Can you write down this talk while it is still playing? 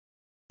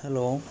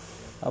Hello.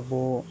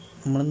 അപ്പോൾ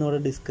നമ്മളിന്നിവിടെ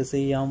discuss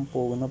ചെയ്യാൻ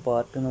പോകുന്ന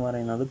പാർട്ട് എന്ന്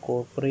പറയുന്നത്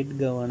corporate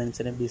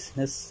ഗവേണൻസിൻ്റെ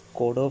business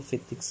code of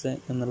ethics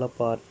എന്നുള്ള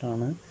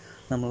പാർട്ടാണ്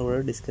നമ്മളിവിടെ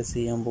ഡിസ്കസ്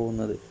ചെയ്യാൻ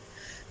പോകുന്നത്.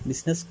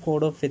 ബിസിനസ്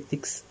കോഡ് ഓഫ്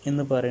എത്തിക്സ്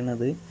എന്ന്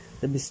പറയുന്നത്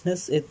the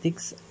business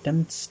ethics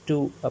attempts to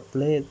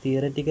apply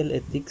theoretical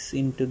ethics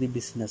in to the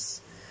business.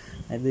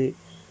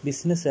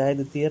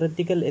 അതായത്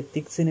theoretical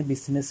എത്തിക്സിന്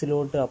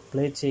ബിസിനസ്സിലോട്ട്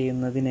apply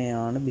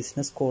ചെയ്യുന്നതിനെയാണ്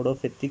business code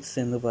of ethics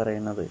എന്ന്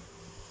പറയുന്നത്.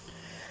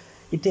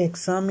 It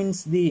examines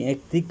the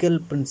ethical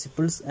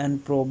principles and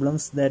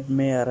problems that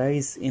may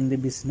arise in the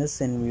business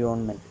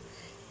environment.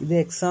 ഇത്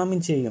examine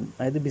ചെയ്യും.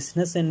 അതായത്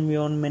business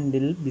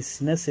എൻവയോൺമെൻറ്റിൽ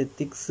business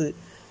ethics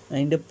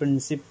അതിൻ്റെ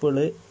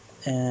principal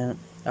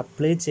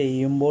apply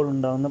ചെയ്യുമ്പോൾ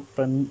ഉണ്ടാകുന്ന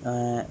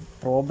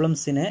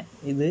പ്രോബ്ലംസിനെ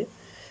ഇത്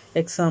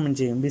എക്സാമിൻ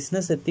ചെയ്യും.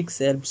 Business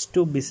ethics helps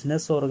to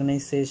business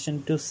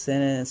organisation to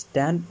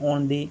stand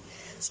on the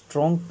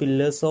strong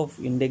pillars of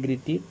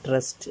integrity,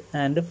 trust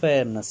and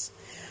fairness.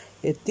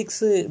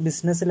 Ethics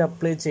ബിസിനസ്സിൽ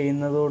apply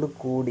ചെയ്യുന്നതോട്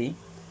കൂടി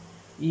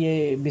ഈ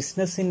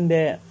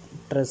ബിസിനസ്സിൻ്റെ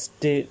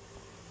ട്രസ്റ്റ്,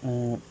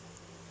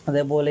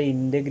 അതേപോലെ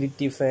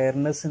ഇൻറ്റഗ്രിറ്റി,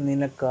 ഫെയർനെസ്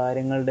എന്നിങ്ങനെ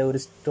കാര്യങ്ങളുടെ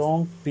ഒരു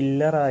സ്ട്രോങ്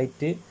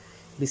പില്ലറായിട്ട്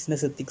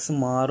ബിസിനസ് എത്തിക്സ്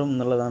മാറും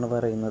എന്നുള്ളതാണ്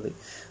പറയുന്നത്.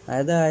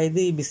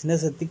 അതായത് ഈ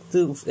ബിസിനസ്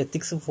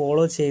എത്തിക്സ്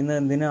ഫോളോ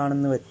ചെയ്യുന്നത്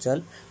എന്തിനാണെന്ന് വെച്ചാൽ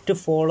to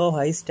follow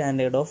high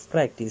standard of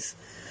practice.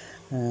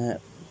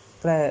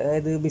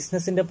 അതായത്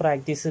ബിസിനസ്സിൻ്റെ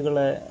പ്രാക്ടീസുകൾ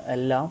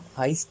എല്ലാം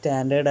ഹൈ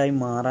സ്റ്റാൻഡേർഡായി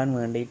മാറാൻ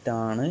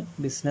വേണ്ടിയിട്ടാണ്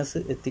ബിസിനസ്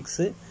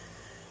എത്തിക്സ്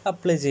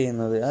അപ്ലൈ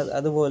ചെയ്യുന്നത്.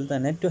 അതുപോലെ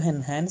തന്നെ to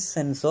enhance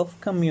sense of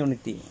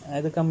community,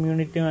 അതായത്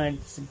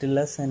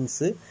കമ്മ്യൂണിറ്റിയുമായിട്ടുള്ള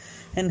സെൻസ്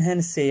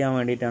എൻഹാൻസ് ചെയ്യാൻ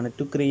വേണ്ടിയിട്ടാണ്.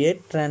 To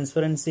create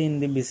transparency in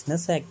the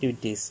business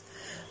activities,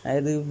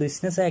 അതായത്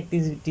ബിസിനസ്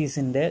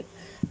ആക്ടിവിറ്റീസിൻ്റെ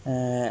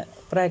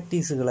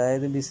പ്രാക്ടീസുകൾ,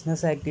 അതായത്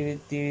ബിസിനസ്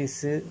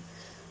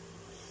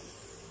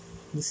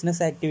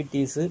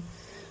ആക്ടിവിറ്റീസ്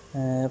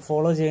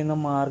ഫോളോ ചെയ്യുന്ന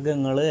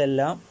മാർഗങ്ങൾ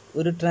എല്ലാം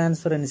ഒരു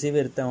ട്രാൻസ്പെറൻസി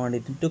വരുത്താൻ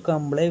വേണ്ടിയിട്ട്. To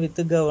comply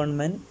with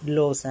government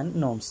loss and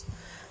norms,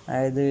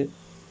 അതായത്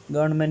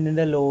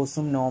ഗവൺമെൻറ്റിൻ്റെ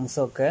ലോസും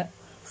നോംസും ഒക്കെ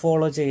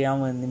ഫോളോ ചെയ്യാൻ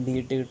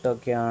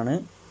വേണ്ടിയിട്ടൊക്കെയാണ്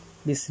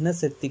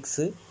ബിസിനസ്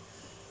എത്തിക്സ്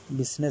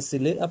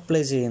ബിസിനസ്സിൽ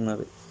അപ്ലൈ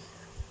ചെയ്യുന്നത്.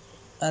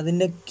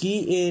 അതിൻ്റെ കീ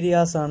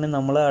ഏരിയാസാണ്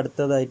നമ്മൾ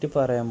അടുത്തതായിട്ട്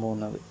പറയാൻ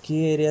പോകുന്നത്. കീ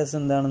ഏരിയാസ്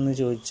എന്താണെന്ന്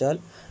ചോദിച്ചാൽ,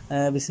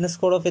 ബിസിനസ്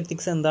കോഡ് ഓഫ്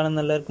എത്തിക്സ്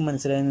എന്താണെന്ന് എല്ലാവർക്കും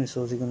മനസ്സിലായെന്ന്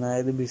വിശ്വസിക്കുന്നു.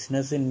 അതായത്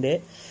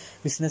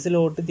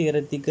ബിസിനസ്സിലോട്ട്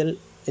തിയററ്റിക്കൽ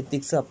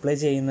എത്തിക്സ് അപ്ലൈ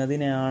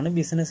ചെയ്യുന്നതിനാണ്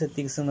ബിസിനസ്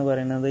എത്തിക്സ് എന്ന്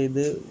പറയുന്നത്.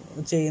 ഇത്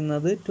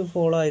ചെയ്യുന്നത് to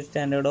follow high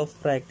standard of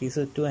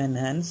practice, to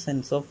enhance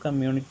sense of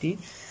community,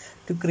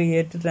 to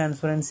create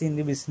transparency in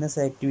the business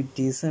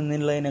activities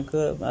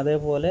എന്നുള്ളതിനൊക്കെ,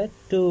 അതേപോലെ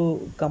to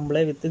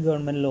comply with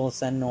government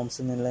loss and norms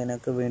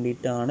എന്നുള്ളതിനൊക്കെ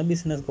വേണ്ടിയിട്ടാണ്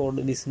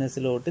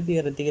ബിസിനസ്സിലോട്ട്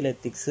തിയററ്റിക്കൽ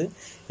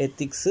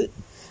എത്തിക്സ്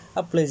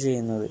അപ്ലൈ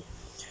ചെയ്യുന്നത്.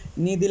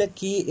 ഇനി ഇതിലെ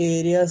കീ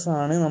ഏരിയാസ്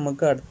ആണ്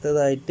നമുക്ക്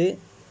അടുത്തതായിട്ട്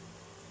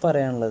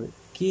പറയാനുള്ളത്.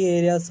 കീ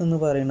ഏരിയാസ് എന്ന്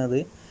പറയുന്നത്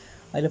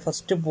അതിൽ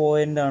ഫസ്റ്റ്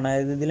പോയിൻ്റാണ്,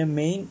 അതായത് ഇതിലെ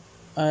മെയിൻ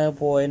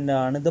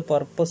പോയിൻ്റാണ് the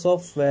purpose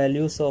of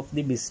values of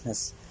the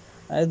business.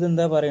 അതായത്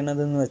എന്താ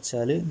പറയണതെന്ന്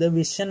വെച്ചാൽ the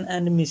vision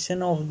and mission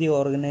of the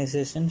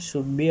organisation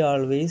should be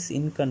always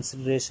in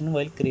consideration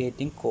while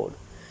creating code.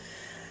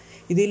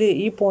 ഇതിൽ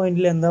ഈ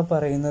പോയിന്റിൽ എന്താ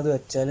പറയുന്നത്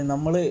വെച്ചാൽ,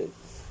 നമ്മൾ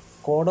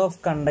കോഡ് ഓഫ്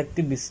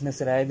കണ്ടക്ട്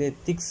ബിസിനസ്സിൽ, അതായത്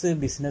എത്തിക്സ്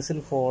ബിസിനസ്സിൽ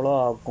ഫോളോ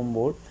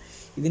ആക്കുമ്പോൾ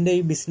ഇതിൻ്റെ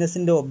ഈ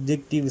ബിസിനസ്സിൻ്റെ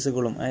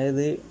ഒബ്ജക്റ്റീവ്സുകളും,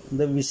 അതായത്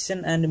ദ വിഷൻ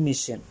ആൻഡ്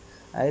മിഷൻ,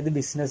 അതായത്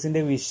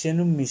ബിസിനസ്സിൻ്റെ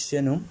വിഷനും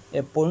മിഷനും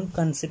എപ്പോഴും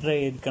കൺസിഡർ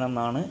ചെയ്തിരിക്കണം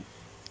എന്നാണ്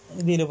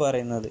ഇതിൽ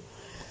പറയുന്നത്.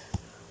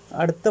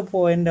 അടുത്ത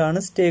പോയിൻ്റാണ്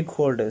സ്റ്റേക്ക്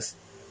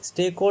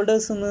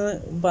ഹോൾഡേഴ്സ് എന്ന്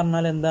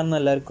പറഞ്ഞാൽ എന്താണെന്ന്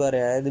എല്ലാവർക്കും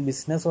അറിയാം. അതായത്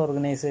ബിസിനസ്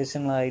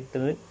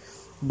ഓർഗനൈസേഷനായിട്ട്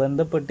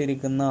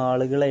ബന്ധപ്പെട്ടിരിക്കുന്ന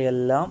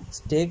ആളുകളെയെല്ലാം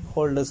സ്റ്റേക്ക്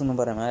ഹോൾഡേഴ്സ് എന്ന്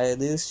പറയണം.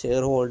 അതായത്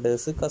share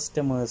holders,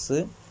 customers,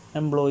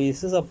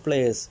 employees,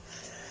 suppliers.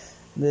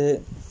 The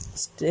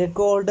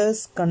stakeholders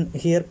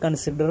here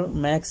consider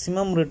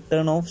maximum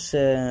return of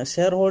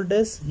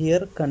shareholders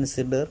here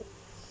consider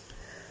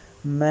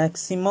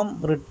maximum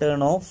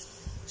return of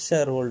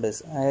shareholders.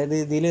 അതായത്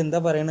ഇതിൽ എന്താ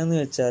പറയണമെന്ന്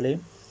വെച്ചാൽ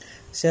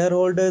ഷെയർ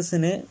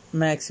ഹോൾഡേഴ്സിന്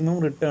മാക്സിമം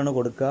റിട്ടേൺ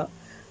കൊടുക്കുക,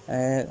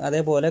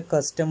 അതേപോലെ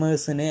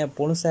കസ്റ്റമേഴ്സിന്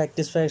എപ്പോഴും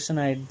സാറ്റിസ്ഫാക്ഷൻ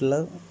ആയിട്ടുള്ള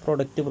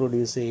പ്രൊഡക്റ്റ്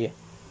പ്രൊഡ്യൂസ് ചെയ്യുക,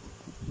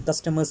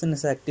 കസ്റ്റമേഴ്സിന്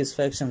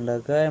സാറ്റിസ്ഫാക്ഷൻ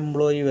ഉണ്ടാക്കുക,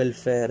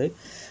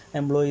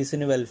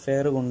 എംപ്ലോയീസിന്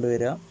വെൽഫെയർ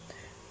കൊണ്ടുവരിക,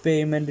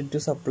 പേയ്മെൻറ്റ് ടു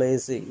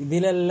സപ്ലൈസ്.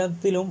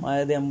 ഇതിലെല്ലാത്തിലും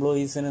അതായത്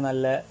എംപ്ലോയീസിന്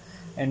നല്ല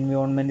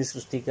എൻവയോൺമെൻറ്റ്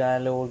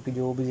സൃഷ്ടിക്കുക, ഓർക്ക്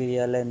ജോബ്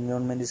ചെയ്യാനുള്ള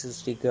എൻവയോൺമെൻറ്റ്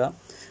സൃഷ്ടിക്കുക,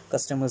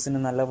 കസ്റ്റമേഴ്സിന്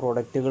നല്ല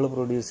പ്രൊഡക്റ്റുകൾ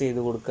പ്രൊഡ്യൂസ്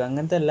ചെയ്ത് കൊടുക്കുക,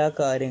 അങ്ങനത്തെ എല്ലാ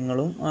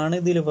കാര്യങ്ങളും ആണ്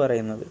ഇതിൽ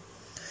പറയുന്നത്.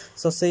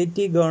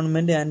 Society,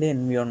 government and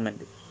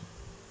environment.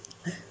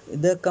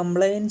 The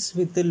compliance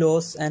with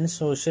loss and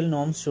social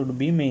norms should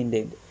be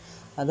maintained.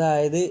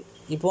 അതായത്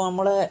ഇപ്പോൾ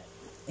നമ്മളെ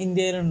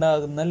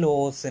ഇന്ത്യയിലുണ്ടാകുന്ന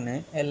ലോസിന്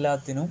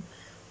എല്ലാത്തിനും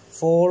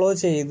ഫോളോ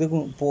ചെയ്ത്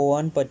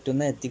പോകാൻ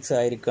പറ്റുന്ന എത്തിക്സ്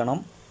ആയിരിക്കണം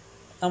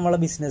നമ്മളെ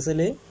ബിസിനസ്സിൽ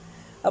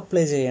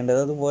അപ്ലൈ ചെയ്യേണ്ടത്.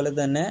 അതുപോലെ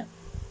തന്നെ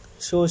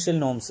സോഷ്യൽ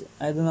നോംസ്,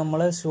 അതായത്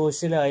നമ്മളെ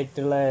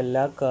സോഷ്യലായിട്ടുള്ള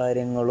എല്ലാ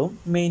കാര്യങ്ങളും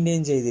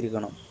മെയിൻറ്റെയിൻ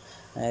ചെയ്തിരിക്കണം.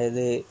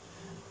 അതായത്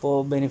ഇപ്പോൾ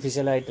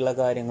ബെനിഫിഷ്യലായിട്ടുള്ള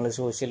കാര്യങ്ങൾ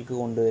സോഷ്യൽക്ക്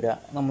കൊണ്ടുവരിക,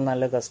 നമ്മൾ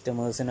നല്ല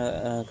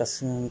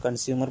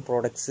കൺസ്യൂമർ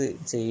പ്രോഡക്ട്സ്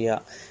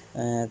ചെയ്യുക,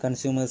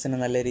 കൺസ്യൂമേഴ്സിനെ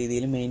നല്ല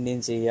രീതിയിൽ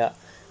മെയിൻറ്റെയിൻ ചെയ്യുക,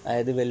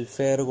 അതായത്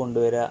വെൽഫെയർ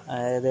കൊണ്ടുവരിക,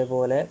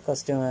 അതേപോലെ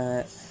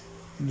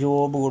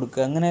ജോബ്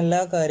കൊടുക്കുക, അങ്ങനെ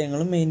എല്ലാ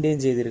കാര്യങ്ങളും മെയിൻറ്റെയിൻ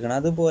ചെയ്തിരിക്കണം.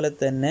 അതുപോലെ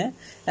തന്നെ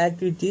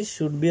activities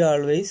should be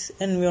always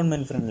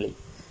environment friendly.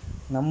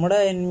 നമ്മുടെ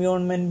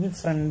എൻവയോൺമെൻറ്റ്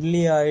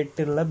ഫ്രണ്ട്ലി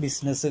ആയിട്ടുള്ള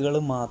ബിസിനസ്സുകൾ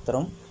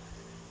മാത്രം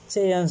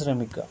ചെയ്യാൻ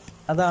ശ്രമിക്കുക.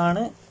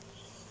 അതാണ്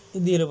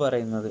ഇതിൽ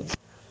പറയുന്നത്.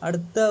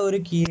 അടുത്ത ഒരു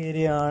കീ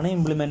ഏരിയ ആണ്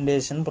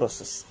ഇംപ്ലിമെൻറ്റേഷൻ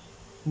പ്രോസസ്സ്.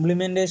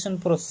 ഇംപ്ലിമെൻറ്റേഷൻ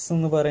പ്രോസസ്സ്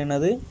എന്ന്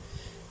പറയുന്നത്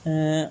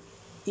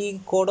ഈ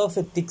കോഡ് ഓഫ്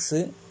എത്തിക്സ്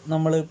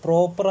നമ്മൾ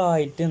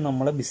പ്രോപ്പറായിട്ട്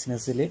നമ്മളെ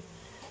ബിസിനസ്സിൽ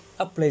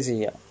അപ്ലൈ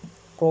ചെയ്യുക.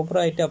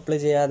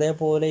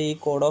 അതേപോലെ ഈ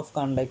കോഡ് ഓഫ്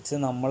കണ്ടക്ട്സ്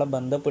നമ്മളെ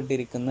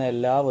ബന്ധപ്പെട്ടിരിക്കുന്ന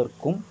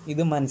എല്ലാവർക്കും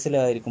ഇത്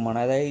മനസ്സിലായിരിക്കുമാണ്.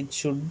 അതായത് it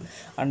should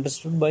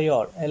understood by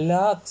all.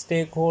 എല്ലാ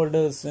സ്റ്റേക്ക്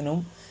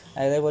ഹോൾഡേഴ്സിനും,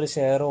 അതേപോലെ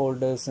ഷെയർ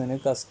ഹോൾഡേഴ്സിന്,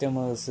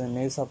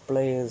 കസ്റ്റമേഴ്സിന്,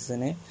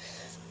 സപ്ലയേഴ്സിന്,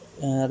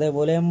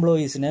 അതേപോലെ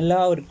എംപ്ലോയീസിന്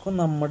എല്ലാവർക്കും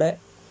നമ്മുടെ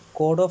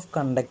കോഡ് ഓഫ്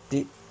കണ്ടക്റ്റ്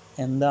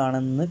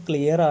എന്താണെന്ന്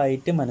ക്ലിയർ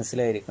ആയിട്ട്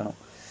മനസ്സിലായിരിക്കണം.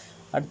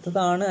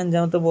 അടുത്തതാണ്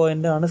 5ാമത്തെ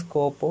പോയിന്റ് ആണ്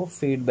സ്കോപ്പ് ഓഫ്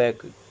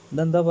ഫീഡ്ബാക്ക്.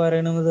 ഇതെന്താ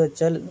പറയണമെന്ന്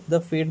വെച്ചാൽ the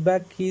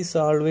feedback is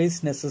always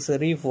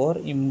necessary four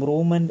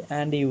improvement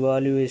and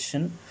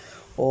evaluation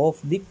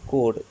of the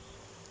code.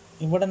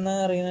 ഇവിടെ എന്താ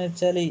പറയുന്നത്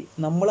വെച്ചാൽ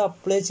നമ്മൾ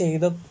അപ്ലൈ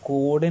ചെയ്ത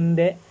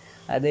കോഡിൻ്റെ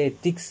അത്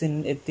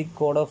എത്തിക്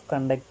കോഡ് ഓഫ്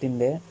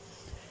കണ്ടക്റ്റിൻ്റെ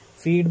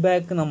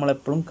ഫീഡ്ബാക്ക്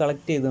നമ്മളെപ്പോഴും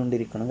കളക്ട്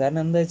ചെയ്തുകൊണ്ടിരിക്കണം.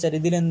 കാരണം എന്താ വെച്ചാൽ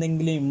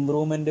ഇതിലെന്തെങ്കിലും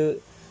ഇമ്പ്രൂവ്മെൻറ്റ്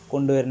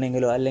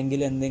കൊണ്ടുവരണമെങ്കിലോ അല്ലെങ്കിൽ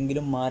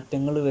എന്തെങ്കിലും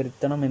മാറ്റങ്ങൾ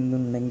വരുത്തണം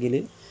എന്നുണ്ടെങ്കിൽ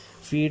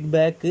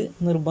ഫീഡ്ബാക്ക്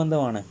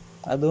നിർബന്ധമാണ്.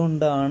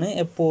 അതുകൊണ്ടാണ്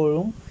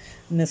എപ്പോഴും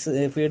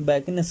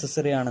ഫീഡ്ബാക്ക്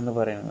നെസസറി ആണെന്ന്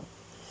പറയുന്നത്.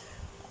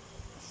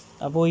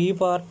 അപ്പോൾ ഈ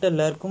പാർട്ട്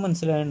എല്ലാവർക്കും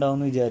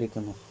മനസ്സിലായിട്ടുണ്ടാവുമെന്ന്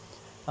വിചാരിക്കുന്നു.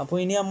 അപ്പോൾ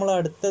ഇനി നമ്മൾ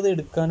അടുത്തത്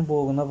എടുക്കാൻ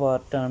പോകുന്ന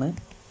പാർട്ടാണ്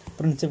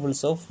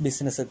principles of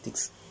business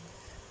ethics.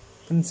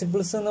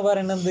 Principles എന്ന്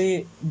പറയുന്നത്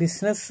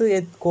ബിസിനസ്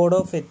കോഡ്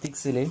ഓഫ്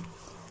എത്തിക്സിൽ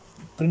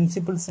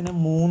പ്രിൻസിപ്പിൾസിനെ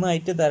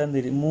മൂന്നായിട്ട്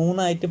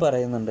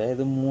പറയുന്നുണ്ട്.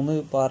 അതായത് 3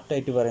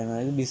 പാർട്ടായിട്ട് പറയുന്നത്.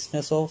 അതായത്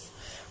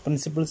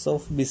പ്രിൻസിപ്പിൾസ്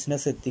ഓഫ്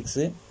ബിസിനസ്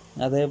എത്തിക്സ്,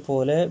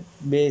 അതേപോലെ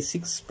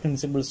basics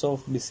principles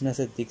of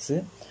business ethics,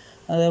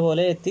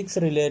 അതേപോലെ ethics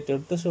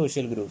related to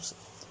social groups.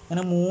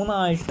 അങ്ങനെ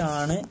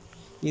 3ആയിട്ടാണ്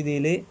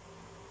ഇതിൽ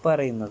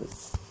പറയുന്നത്.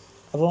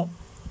 അപ്പോൾ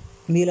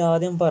ഇതിൽ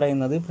ആദ്യം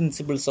പറയുന്നത്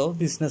പ്രിൻസിപ്പിൾസ് ഓഫ്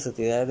ബിസിനസ്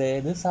എത്തിക്സ്,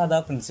 അതായത് സാധാ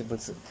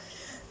principles.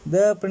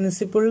 The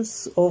principles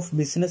of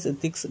business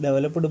ethics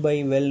developed by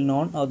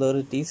well-known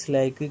authorities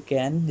like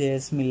Can,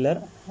 J.S. Miller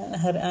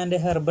and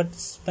Herbert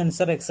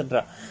Spencer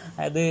etc.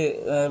 അത്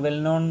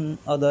വെൽ-നോൺ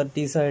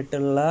അതോറിറ്റീസ്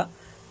ആയിട്ടുള്ള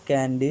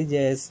കാൻഡി,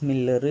 ജെ.എസ്.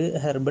 മില്ലർ,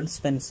 ഹെർബർട്ട്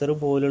സ്പെൻസർ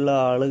പോലുള്ള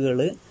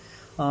ആളുകൾ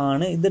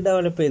ആണ് ഇത്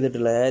ഡെവലപ്പ്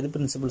ചെയ്തിട്ടുള്ളത്. അതായത്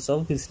പ്രിൻസിപ്പിൾസ്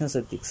ഓഫ് ബിസിനസ്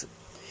എത്തിക്സ്.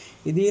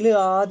 ഇതിൽ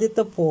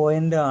ആദ്യത്തെ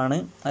പോയിന്റ് ആണ്,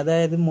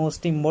 അതായത്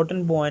മോസ്റ്റ്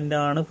ഇമ്പോർട്ടൻറ്റ് പോയിന്റ്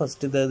ആണ്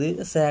ഫസ്റ്റത്തേത്,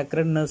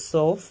 സാക്രഡ്നെസ്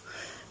ഓഫ്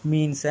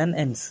മീൻസ് ആൻഡ്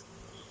എൻഡ്സ്.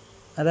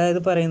 അതായത്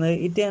പറയുന്നത്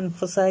it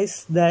emphasise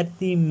that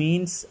the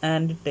means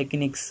and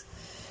techniques.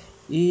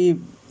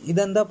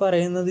 ഇതെന്താ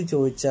പറയുന്നത്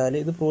ചോദിച്ചാൽ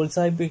ഇത്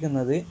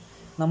പ്രോത്സാഹിപ്പിക്കുന്നത്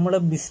നമ്മുടെ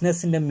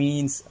ബിസിനസ്സിൻ്റെ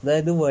മീൻസ്,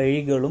 അതായത്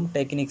വഴികളും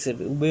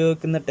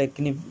ഉപയോഗിക്കുന്ന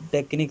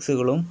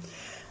ടെക്നിക്സുകളും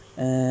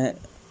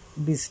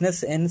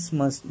ബിസിനസ് എൻഡ്സ്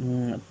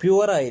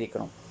പ്യുവർ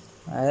ആയിരിക്കണം.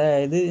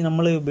 അതായത്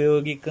നമ്മൾ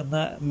ഉപയോഗിക്കുന്ന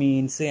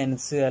മീൻസ്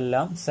എൻഡ്സ്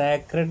എല്ലാം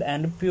സാക്രഡ്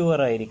ആൻഡ്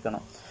പ്യുവർ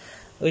ആയിരിക്കണം.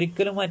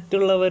 ഒരിക്കലും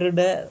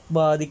മറ്റുള്ളവരുടെ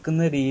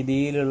ബാധിക്കുന്ന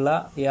രീതിയിലുള്ള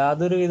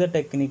യാതൊരുവിധ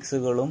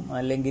ടെക്നിക്സുകളും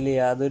അല്ലെങ്കിൽ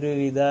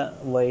യാതൊരുവിധ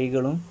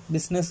വഴികളും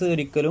ബിസിനസ്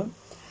ഒരിക്കലും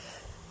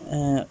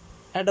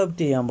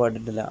അഡോപ്റ്റ് ചെയ്യാൻ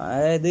പാടില്ല.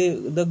 അതായത്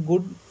ദ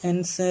ഗുഡ്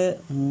എൻഡ്സ്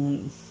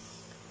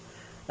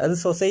അത്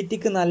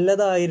സൊസൈറ്റിക്ക്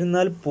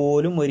നല്ലതായിരുന്നാൽ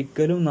പോലും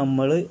ഒരിക്കലും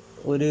നമ്മൾ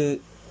ഒരു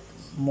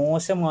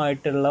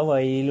മോശമായിട്ടുള്ള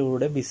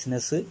വഴിയിലൂടെ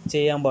ബിസിനസ്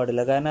ചെയ്യാൻ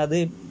പാടില്ല. കാരണം അത്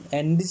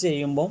എൻഡ്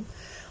ചെയ്യുമ്പം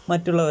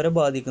മറ്റുള്ളവരെ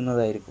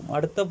ബാധിക്കുന്നതായിരിക്കും.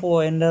 അടുത്ത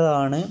പോയിന്റ്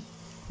ആണ്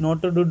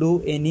not to do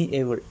any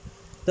evil.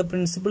 The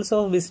principles of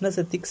business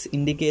ethics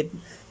indicate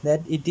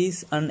that it is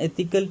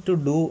unethical to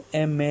do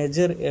a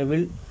major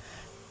evil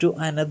to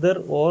another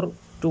or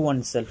to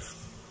oneself.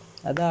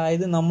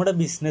 അതായത് നമ്മുടെ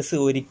ബിസിനസ്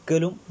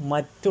ഒരിക്കലും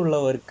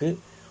മറ്റുള്ളവർക്ക്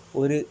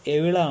ഒരു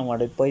എവിളാൻ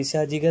പാടില്ല,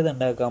 പൈശാചികത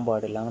ഉണ്ടാക്കാൻ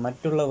പാടില്ല,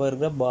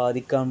 മറ്റുള്ളവരെ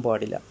ബാധിക്കാൻ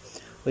പാടില്ല.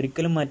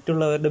 ഒരിക്കലും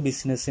മറ്റുള്ളവരുടെ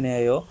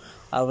ബിസിനസ്സിനെയോ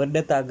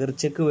അവരുടെ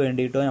തകർച്ചയ്ക്ക്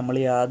വേണ്ടിയിട്ടോ നമ്മൾ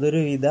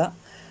യാതൊരുവിധ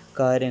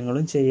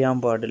കാര്യങ്ങളും ചെയ്യാൻ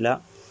പാടില്ല.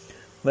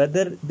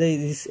 Whether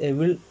this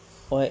evil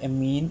A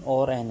mean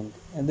or an end.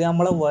 ഇത്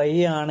നമ്മളെ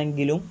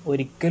വഴിയാണെങ്കിലും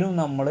ഒരിക്കലും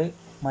നമ്മൾ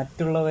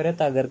മറ്റുള്ളവരെ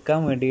തകർക്കാൻ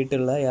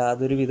വേണ്ടിയിട്ടുള്ള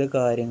യാതൊരുവിധ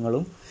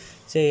കാര്യങ്ങളും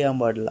ചെയ്യാൻ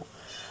പാടില്ല.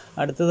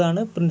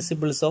 അടുത്തതാണ്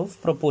പ്രിൻസിപ്പിൾസ് ഓഫ്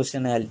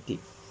പ്രൊപ്പോർഷനാലിറ്റി.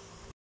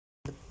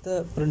 അടുത്ത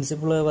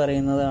പ്രിൻസിപ്പിൾ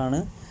പറയുന്നതാണ്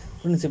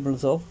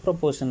പ്രിൻസിപ്പിൾസ് ഓഫ്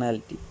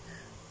പ്രൊപ്പോർഷനാലിറ്റി.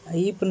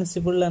 ഈ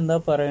പ്രിൻസിപ്പിളിൽ എന്താ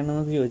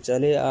പറയണമെന്ന്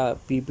ചോദിച്ചാൽ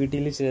PPT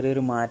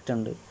ചെറിയൊരു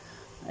മാറ്റമുണ്ട്.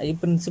 ഈ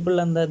പ്രിൻസിപ്പിൾ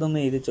എന്താ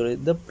ഇതൊന്ന് എഴുതിച്ചോളൂ.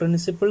 The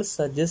principle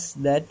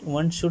suggest that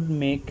one should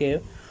make A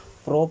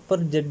proper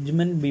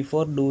judgement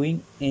before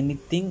doing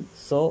anything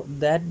so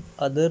that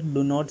other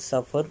do not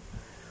suffer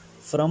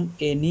from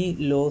any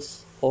loss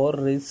or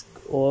risk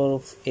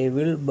of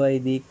evil by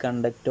the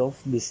conduct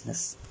of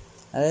business.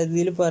 അതായത്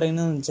ഇതിൽ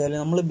പറയുന്നതെന്ന് വെച്ചാൽ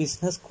നമ്മൾ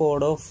business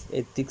code of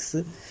ethics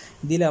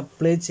ഇതിൽ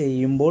apply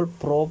ചെയ്യുമ്പോൾ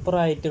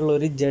പ്രോപ്പറായിട്ടുള്ള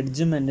ഒരു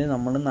judgement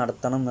നമ്മൾ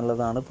നടത്തണം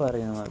എന്നുള്ളതാണ്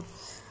പറയുന്നത്.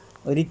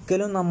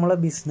 ഒരിക്കലും നമ്മളെ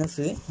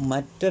ബിസിനസ്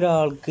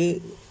മറ്റൊരാൾക്ക്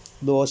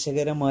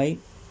ദോഷകരമായി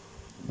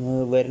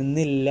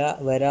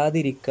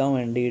വരാതിരിക്കാൻ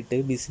വേണ്ടിയിട്ട്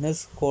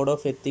business code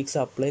of ethics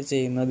apply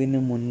ചെയ്യുന്നതിന്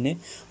മുന്നേ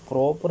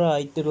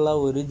പ്രോപ്പറായിട്ടുള്ള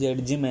ഒരു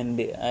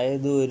ജഡ്ജ്മെൻറ്റ്,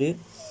 അതായത് ഒരു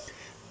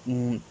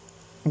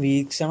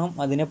വീക്ഷണം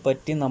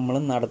അതിനെപ്പറ്റി നമ്മൾ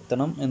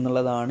നടത്തണം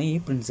എന്നുള്ളതാണ് ഈ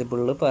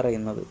പ്രിൻസിപ്പിളിൽ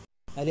പറയുന്നത്.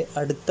 അതിൽ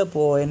അടുത്ത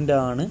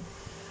പോയിൻ്റാണ്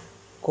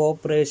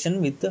cooperation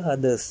with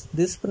others.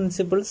 These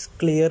principles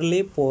clearly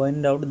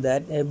point out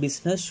that a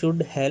business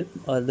should help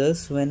others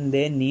when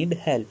they need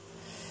help.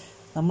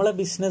 നമ്മളെ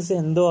ബിസിനസ്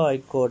എന്തോ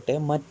ആയിക്കോട്ടെ,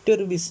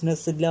 മറ്റൊരു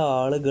ബിസിനസ്സിലെ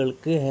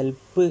ആളുകൾക്ക്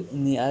ഹെൽപ്പ്,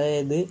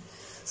 അതായത്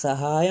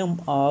സഹായം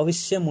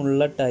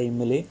ആവശ്യമുള്ള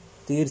ടൈമിൽ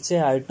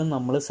തീർച്ചയായിട്ടും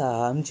നമ്മൾ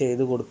സഹായം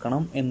ചെയ്തു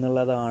കൊടുക്കണം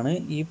എന്നുള്ളതാണ്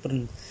ഈ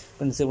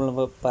പ്രിൻസിപ്പിൾ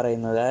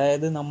പറയുന്നത്.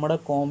 അതായത് നമ്മുടെ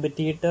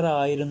കോമ്പറ്റീറ്റർ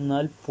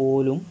ആയിരുന്നാൽ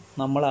പോലും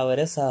നമ്മൾ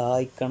അവരെ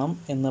സഹായിക്കണം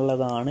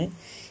എന്നുള്ളതാണ്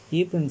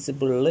ഈ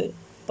പ്രിൻസിപ്പിളിൽ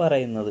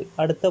പറയുന്നത്.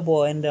 അടുത്ത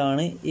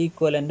പോയിൻ്റാണ്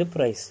ഈക്വലൻ്റ്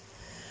പ്രൈസ്.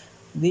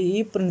 ഈ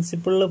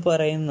പ്രിൻസിപ്പിളിൽ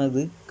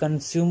പറയുന്നത്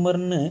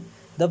കൺസ്യൂമറിന്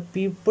the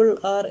people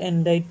are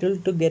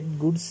entitled to get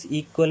goods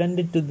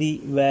equivalent to the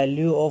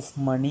value of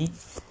money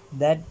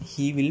that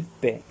he will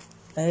pay.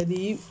 അതായത്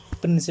ഈ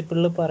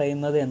പ്രിൻസിപ്പിളിൽ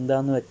പറയുന്നത്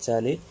എന്താണെന്ന്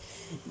വെച്ചാൽ,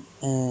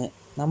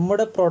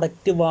 നമ്മുടെ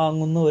പ്രൊഡക്റ്റ്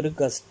വാങ്ങുന്ന ഒരു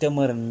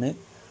കസ്റ്റമറിന്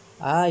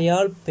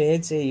അയാൾ പേ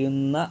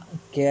ചെയ്യുന്ന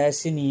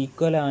ക്യാഷിന്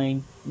ഈക്വൽ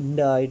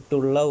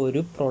ആയിട്ടുള്ള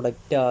ഒരു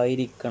പ്രൊഡക്റ്റ്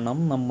ആയിരിക്കണം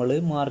നമ്മൾ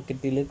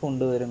മാർക്കറ്റിൽ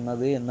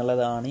കൊണ്ടുവരുന്നത്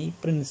എന്നുള്ളതാണ് ഈ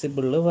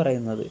പ്രിൻസിപ്പിളിൽ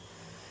പറയുന്നത്.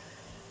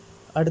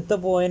 അടുത്ത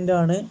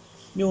പോയിൻ്റാണ്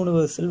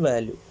യൂണിവേഴ്സൽ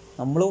വാല്യൂ.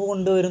 നമ്മൾ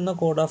കൊണ്ടുവരുന്ന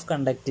കോഡ് ഓഫ്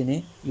കണ്ടക്റ്റിന്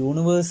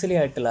യൂണിവേഴ്സലി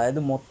ആയിട്ടുള്ള,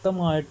 അതായത്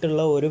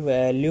മൊത്തമായിട്ടുള്ള ഒരു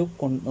വാല്യൂ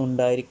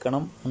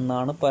ഉണ്ടായിരിക്കണം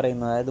എന്നാണ്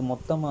പറയുന്നത്. അതായത്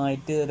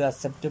മൊത്തമായിട്ട് ഒരു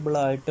അക്സെപ്റ്റബിൾ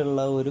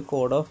ആയിട്ടുള്ള ഒരു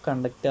കോഡ് ഓഫ്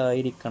കണ്ടക്റ്റ്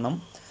ആയിരിക്കണം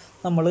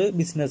നമ്മൾ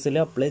ബിസിനസ്സിൽ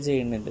അപ്ലൈ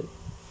ചെയ്യുന്നുണ്ട്.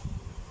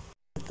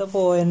 അടുത്ത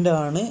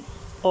പോയിൻ്റാണ്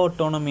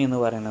ഓട്ടോണമി എന്ന്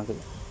പറയുന്നത്.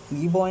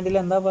 ഈ പോയിന്റിൽ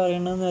എന്താ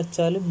പറയണതെന്ന്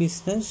വെച്ചാൽ,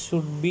 ബിസിനസ്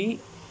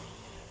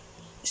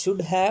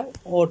ഷുഡ് ഹാവ്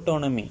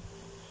ഓട്ടോണമി.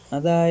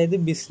 അതായത്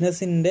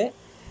ബിസിനസ്സിൻ്റെ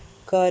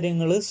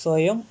കാര്യങ്ങൾ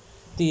സ്വയം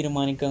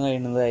തീരുമാനിക്കാൻ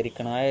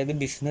കഴിയുന്നതായിരിക്കണം. അതായത്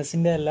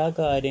ബിസിനസ്സിൻ്റെ എല്ലാ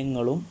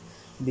കാര്യങ്ങളും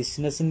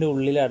ബിസിനസ്സിൻ്റെ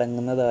ഉള്ളിൽ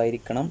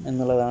അടങ്ങുന്നതായിരിക്കണം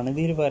എന്നുള്ളതാണ്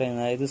ഇതിൽ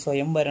പറയുന്നത്. അതായത്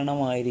സ്വയം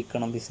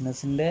ഭരണമായിരിക്കണം,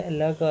 ബിസിനസ്സിൻ്റെ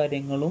എല്ലാ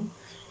കാര്യങ്ങളും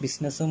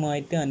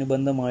ബിസിനസ്സുമായിട്ട്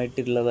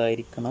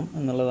അനുബന്ധമായിട്ടുള്ളതായിരിക്കണം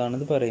എന്നുള്ളതാണ്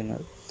ഇത്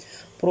പറയുന്നത്.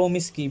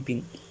 Promise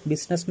keeping.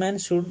 Businessman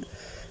should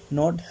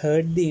not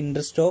hurt the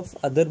interest of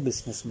other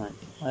businessman.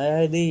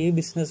 അതായത് ഈ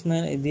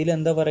ബിസിനസ്മാൻ ഇതിൽ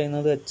എന്താ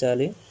പറയുന്നത് വെച്ചാൽ,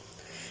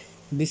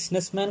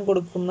 ബിസിനസ്മാൻ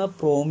കൊടുക്കുന്ന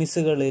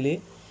പ്രോമിസുകളിൽ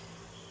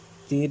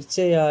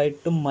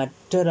തീർച്ചയായിട്ടും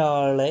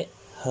മറ്റൊരാളെ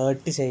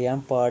ഹേർട്ട് ചെയ്യാൻ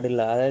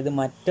പാടില്ല. അതായത്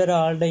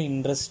മറ്റൊരാളുടെ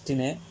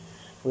ഇൻട്രസ്റ്റിനെ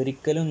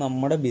ഒരിക്കലും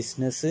നമ്മുടെ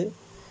ബിസിനസ്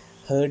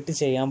ഹേർട്ട്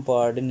ചെയ്യാൻ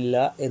പാടില്ല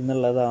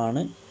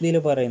എന്നുള്ളതാണ് ഇതിൽ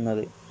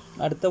പറയുന്നത്.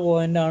 അടുത്ത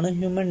പോയിൻ്റാണ്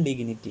ഹ്യൂമൻ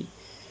ഡിഗ്നിറ്റി.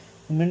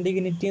 ഹ്യൂമൻ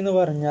ഡിഗ്നിറ്റി എന്ന്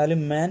പറഞ്ഞാൽ,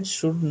 മാൻ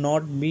should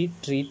not be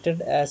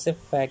treated as A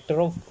factor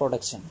of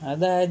production.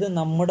 അതായത്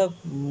നമ്മുടെ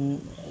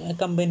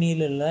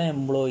കമ്പനിയിലുള്ള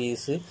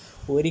എംപ്ലോയീസ്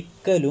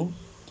ഒരിക്കലും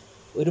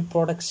ഒരു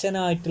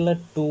പ്രൊഡക്ഷനായിട്ടുള്ള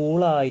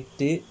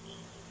ടൂളായിട്ട്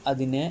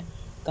അതിനെ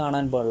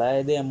കാണാൻ പാടില്ല.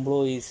 അതായത്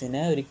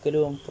എംപ്ലോയീസിനെ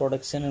ഒരിക്കലും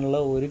പ്രൊഡക്ഷനുള്ള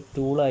ഒരു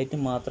ടൂളായിട്ട്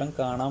മാത്രം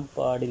കാണാൻ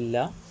പാടില്ല.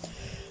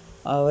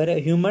 അവരെ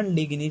ഹ്യൂമൻ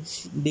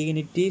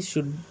ഡിഗ്നിറ്റി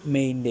ഷുഡ്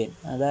മെയിൻറ്റെയിൻ.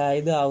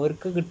 അതായത്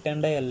അവർക്ക്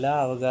കിട്ടേണ്ട എല്ലാ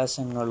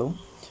അവകാശങ്ങളും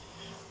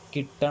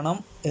കിട്ടണം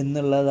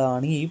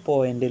എന്നുള്ളതാണ് ഈ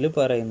പോയിന്റിൽ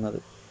പറയുന്നത്.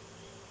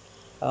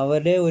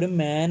 അവരെ ഒരു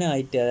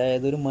മാനായിട്ട്,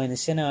 അതായത് ഒരു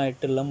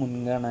മനുഷ്യനായിട്ടുള്ള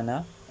മുൻഗണന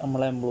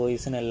നമ്മളെ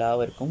എംപ്ലോയീസിന്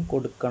എല്ലാവർക്കും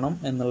കൊടുക്കണം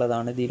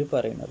എന്നുള്ളതാണ് ഇതിൽ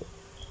പറയുന്നത്.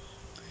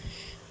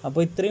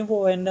 അപ്പോൾ ഇത്രയും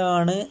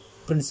പോയിൻ്റാണ്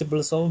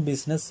പ്രിൻസിപ്പിൾസ് ഓഫ്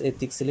ബിസിനസ്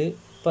എത്തിക്സിൽ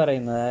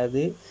പറയുന്നത്.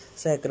 അതായത്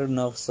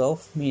സാക്രഡ്നെസ്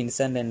ഓഫ് മീൻസ്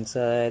ആൻഡ് എൻഡ്സ്.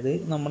 അതായത്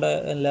നമ്മുടെ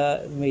എല്ലാ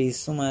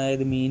വേസും,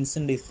 അതായത്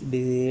മീൻസും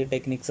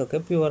ടെക്നിക്സൊക്കെ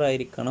പ്യുവർ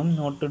ആയിരിക്കണം.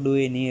 Not to do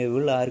any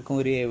evil. ആർക്കും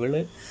ഒരു എവിൾ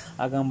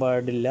ആകാൻ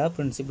പാടില്ല.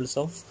 പ്രിൻസിപ്പിൾസ്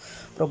ഓഫ്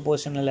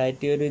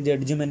പ്രൊപ്പോർഷണലായിട്ട് ഒരു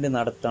ജഡ്ജ്മെൻറ്റ്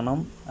നടത്തണം.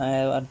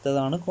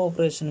 അടുത്തതാണ്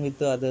കോപ്പറേഷൻ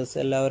വിത്ത് അതേഴ്സ്.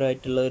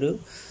 എല്ലാവരുമായിട്ടുള്ള ഒരു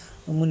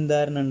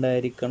മുൻധാരണ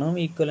ഉണ്ടായിരിക്കണം.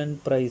 ഈക്വലൻ്റ്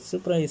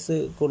പ്രൈസ്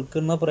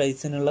കൊടുക്കുന്ന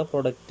പ്രൈസിനുള്ള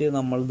പ്രൊഡക്റ്റ്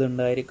നമ്മളത്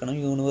ഉണ്ടായിരിക്കണം.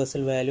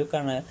 Universal value.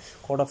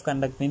 Code of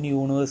കണ്ടക്റ്റിന്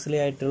universally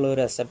ആയിട്ടുള്ള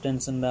ഒരു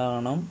അക്സെപ്റ്റൻസ്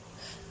ഉണ്ടാകണം.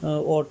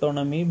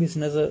 ഓട്ടോണമി,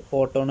 ബിസിനസ്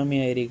ഓട്ടോണമി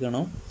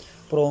ആയിരിക്കണം.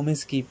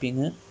 Promise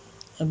keeping.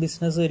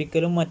 ബിസിനസ്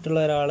ഒരിക്കലും മറ്റുള്ള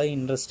ഒരാളെ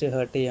ഇൻട്രസ്റ്റ്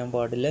ഹേർട്ട് ചെയ്യാൻ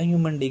പാടില്ല.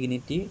 Human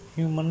dignity.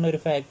 ഹ്യൂമൻ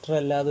ഒരു ഫാക്ടർ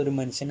അല്ലാതെ ഒരു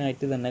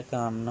മനുഷ്യനായിട്ട് തന്നെ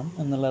കാണണം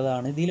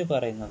എന്നുള്ളതാണ് ഇതിൽ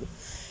പറയുന്നത്.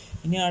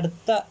 ഇനി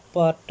അടുത്ത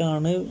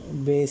പാർട്ടാണ്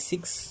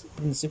basics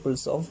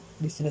principles of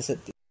business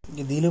ethics.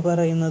 ഇതിൽ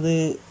പറയുന്നത്,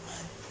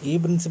 ഈ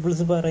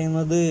പ്രിൻസിപ്പിൾസ്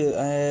പറയുന്നത്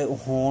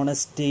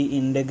honesty,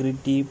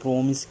 integrity,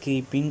 promise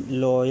keeping,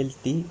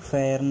 loyalty,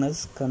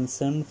 fairness,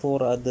 concern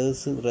for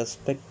others,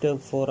 respect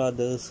for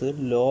others,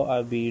 law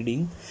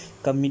അബീഡിങ്,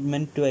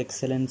 commitment to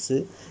excellence,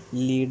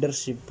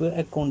 leadership,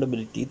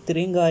 accountability.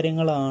 ഇത്രയും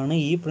കാര്യങ്ങളാണ്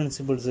ഈ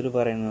പ്രിൻസിപ്പിൾസിൽ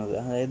പറയുന്നത്.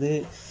 അതായത്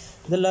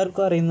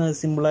ഇതെല്ലാവർക്കും അറിയുന്ന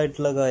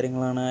സിമ്പിളായിട്ടുള്ള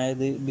കാര്യങ്ങളാണ്.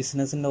 അതായത്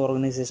ബിസിനസ്സിൻ്റെ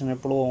ഓർഗനൈസേഷൻ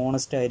എപ്പോഴും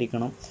ഓണസ്റ്റ്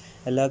ആയിരിക്കണം.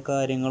 എല്ലാ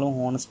കാര്യങ്ങളും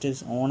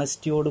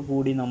ഓണസ്റ്റിയോട്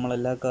കൂടി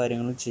നമ്മളെല്ലാ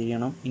കാര്യങ്ങളും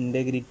ചെയ്യണം.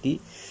 ഇൻറ്റഗ്രിറ്റി.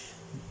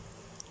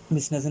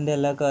 ബിസിനസ്സിൻ്റെ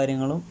എല്ലാ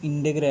കാര്യങ്ങളും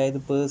അതായത്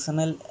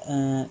പേഴ്സണൽ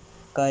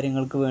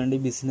കാര്യങ്ങൾക്ക് വേണ്ടി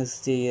ബിസിനസ്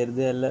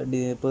ചെയ്യരുത്. അല്ല,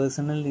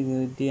 personal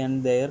dignity and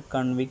their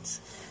കൺവിക്ട്സ്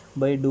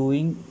by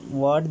doing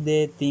what they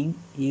think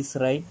is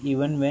right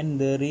even when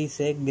there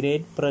is A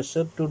great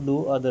pressure to do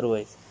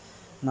otherwise.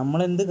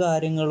 നമ്മളെന്ത്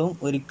കാര്യങ്ങളും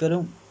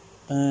ഒരിക്കലും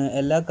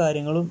എല്ലാ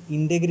കാര്യങ്ങളും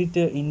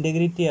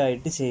ഇൻറ്റഗ്രിറ്റി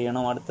ആയിട്ട്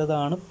ചെയ്യണം.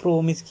 അടുത്തതാണ്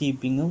പ്രോമിസ്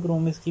കീപ്പിംഗ്.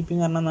 പ്രോമിസ്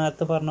കീപ്പിംഗ് പറഞ്ഞാൽ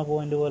നേരത്തെ പറഞ്ഞ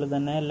പോയിന്റ് പോലെ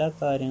തന്നെ എല്ലാ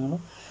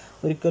കാര്യങ്ങളും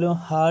ഒരിക്കലും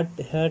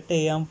ഹേർട്ട്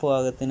ചെയ്യാൻ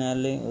പാകത്തിന്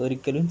അല്ലെങ്കിൽ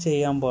ഒരിക്കലും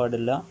ചെയ്യാൻ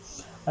പാടില്ല.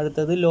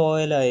 അടുത്തത്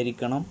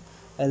ലോയലായിരിക്കണം.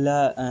 എല്ലാ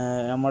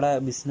നമ്മുടെ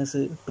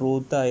business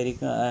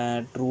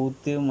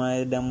ട്രൂത്തുമായി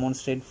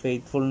demonstrate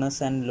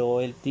faithfulness and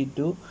loyalty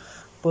to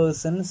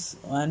persons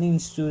and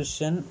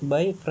institution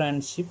by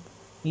friendship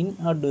in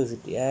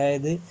adversity.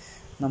 അതായത്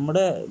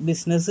നമ്മുടെ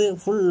ബിസിനസ്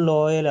ഫുൾ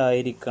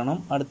ലോയലായിരിക്കണം.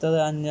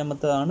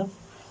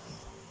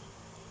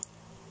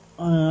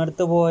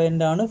 അടുത്ത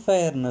പോയിന്റാണ്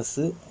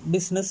ഫെയർനെസ്.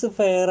 ബിസിനസ്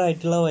ഫെയർ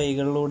ആയിട്ടുള്ള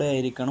വഴികളിലൂടെ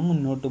ആയിരിക്കണം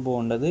മുന്നോട്ട്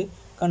പോകേണ്ടത്.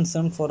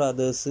 കൺസേൺ ഫോർ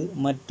അതേഴ്സ്,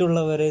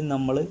 മറ്റുള്ളവരെ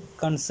നമ്മൾ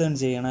കൺസേൺ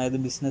ചെയ്യണം. അതായത്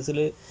ബിസിനസ്സിൽ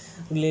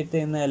റിലേറ്റ്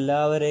ചെയ്യുന്ന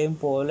എല്ലാവരെയും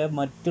പോലെ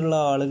മറ്റുള്ള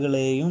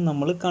ആളുകളെയും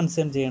നമ്മൾ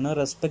കൺസേൺ ചെയ്യണം.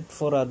 റെസ്പെക്ട്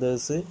ഫോർ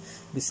അതേഴ്സ്,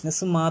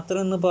 ബിസിനസ്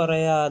മാത്രം എന്ന്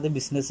പറയാതെ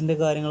ബിസിനസ്സിൻ്റെ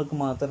കാര്യങ്ങൾക്ക്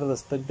മാത്രം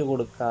റെസ്പെക്റ്റ്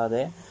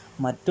കൊടുക്കാതെ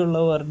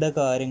മറ്റുള്ളവരുടെ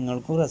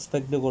കാര്യങ്ങൾക്കും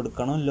റെസ്പെക്റ്റ്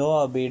കൊടുക്കണം. ലോ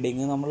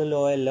അബീഡിങ്, നമ്മൾ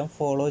ലോ എല്ലാം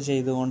ഫോളോ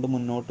ചെയ്തുകൊണ്ട്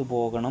മുന്നോട്ട്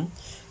പോകണം.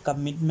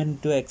 കമ്മിറ്റ്മെൻറ്റ്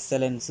ടു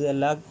എക്സലൻസ്,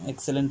 എല്ലാ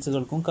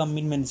എക്സലൻസുകൾക്കും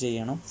കമ്മിറ്റ്മെൻറ്റ്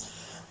ചെയ്യണം.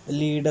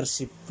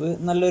 ലീഡർഷിപ്പ്,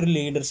 നല്ലൊരു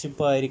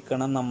ലീഡർഷിപ്പ്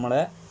ആയിരിക്കണം നമ്മളെ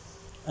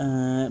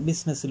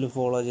ബിസിനസ്സിൽ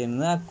ഫോളോ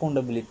ചെയ്യുന്നത്.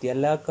 അക്കൗണ്ടബിലിറ്റി,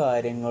 എല്ലാ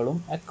കാര്യങ്ങളും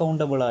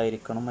അക്കൗണ്ടബിൾ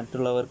ആയിരിക്കണം,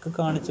 മറ്റുള്ളവർക്ക്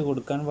കാണിച്ചു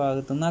കൊടുക്കാൻ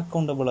പാകത്തുനിന്ന്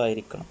അക്കൗണ്ടബിൾ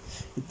ആയിരിക്കണം.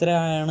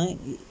 ഇത്രയാണ്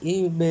ഈ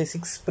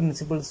ബേസിക്സ്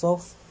പ്രിൻസിപ്പിൾസ്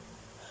ഓഫ്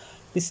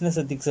ബിസിനസ്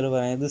എത്തിക്സിൽ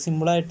പറയുന്നത്. ഇത്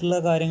സിമ്പിളായിട്ടുള്ള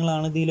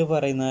കാര്യങ്ങളാണ് ഇതിൽ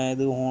പറയുന്നത്.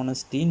 അതായത്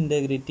honesty,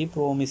 integrity,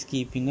 promise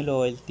keeping,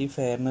 loyalty,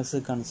 fairness,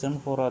 concern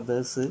for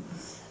others,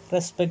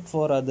 respect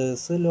for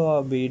others, law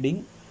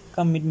അബീഡിങ്,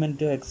 commitment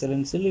to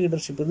excellence,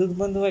 leadership.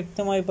 ഇതിപ്പോൾ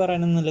വ്യക്തമായി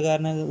പറയാനൊന്നുമില്ല,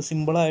 കാരണം ഇത്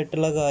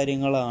സിമ്പിളായിട്ടുള്ള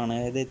കാര്യങ്ങളാണ്.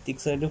 അതായത്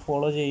എത്തിക്സ് ആയിട്ട്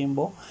ഫോളോ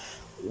ചെയ്യുമ്പോൾ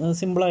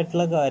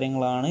സിമ്പിളായിട്ടുള്ള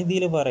കാര്യങ്ങളാണ്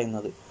ഇതിൽ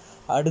പറയുന്നത്.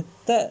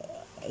 അടുത്ത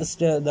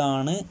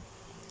ഇതാണ്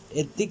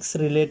ethics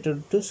related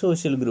to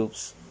social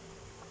groups.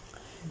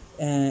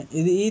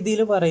 ഇതിൽ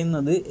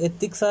പറയുന്നത്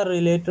ethics are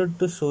related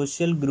to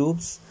social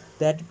groups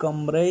that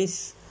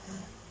comprise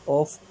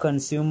of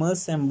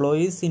consumers,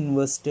 employees,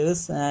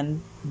 investors and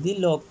the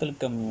local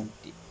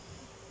community.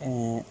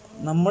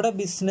 നമ്മുടെ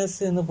ബിസിനസ്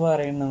എന്ന്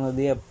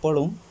പറയുന്നത്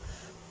എപ്പോഴും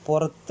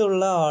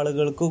പുറത്തുള്ള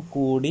ആളുകൾക്ക്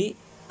കൂടി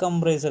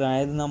കംപ്രൈസഡ്,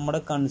 അതായത് നമ്മുടെ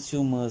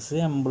consumers,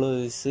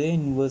 employees,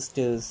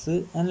 investors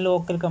and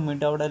local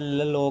community, അവിടെ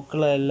എല്ലാ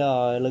ലോക്കൽ എല്ലാ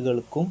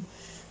ആളുകൾക്കും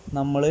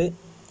നമ്മൾ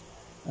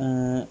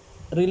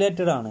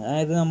റിലേറ്റഡ് ആണ്.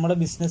 അതായത് നമ്മുടെ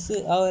ബിസിനസ്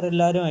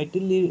അവരെല്ലാവരുമായിട്ട്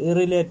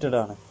റിലേറ്റഡ്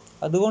ആണ്.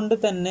 അതുകൊണ്ട്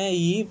തന്നെ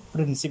ഈ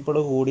പ്രിൻസിപ്പിൾ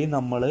കൂടി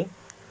നമ്മൾ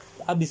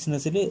ആ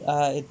ബിസിനസ്സിൽ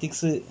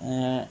എത്തിക്സ്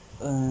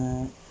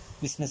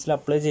ബിസിനസ്സിൽ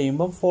അപ്ലൈ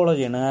ചെയ്യുമ്പോൾ ഫോളോ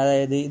ചെയ്യണം.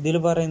 അതായത് ഇതിൽ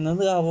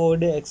പറയുന്നത്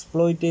അവോയ്ഡ്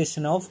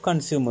എക്സ്പ്ലോയിറ്റേഷൻ ഓഫ്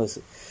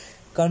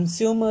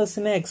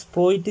കൺസ്യൂമേഴ്സിനെ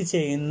എക്സ്പ്ലോയിറ്റ്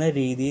ചെയ്യുന്ന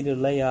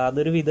രീതിയിലുള്ള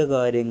യാതൊരുവിധ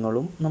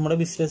കാര്യങ്ങളും നമ്മുടെ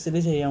ബിസിനസ്സിൽ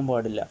ചെയ്യാൻ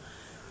പാടില്ല.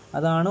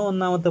 അതാണ്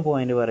ഒന്നാമത്തെ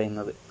പോയിന്റ്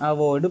പറയുന്നത്.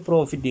 അവോയ്ഡ്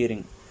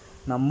പ്രോഫിറ്റീറിങ്,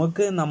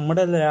 നമുക്ക്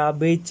നമ്മുടെ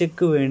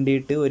ലാഭേച്ഛയ്ക്ക്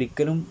വേണ്ടിയിട്ട്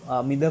ഒരിക്കലും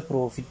അമിത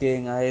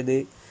പ്രോഫിറ്റിങ്, അതായത്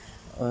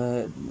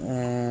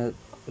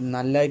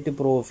നല്ലതായിട്ട്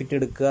പ്രോഫിറ്റ്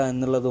എടുക്കുക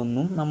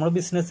എന്നുള്ളതൊന്നും നമ്മൾ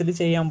ബിസിനസ്സിൽ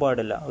ചെയ്യാൻ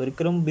പാടില്ല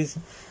ഒരിക്കലും.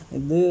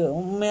 ഇത്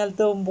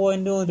മേലത്തെ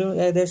പോയിന്റ് ഒരു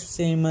ഏകദേശം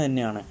സെയിം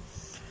തന്നെയാണ്.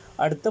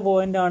 അടുത്ത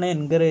പോയിന്റാണ്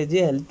എൻകറേജ്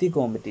ഹെൽത്തി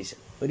കോമ്പറ്റീഷൻ.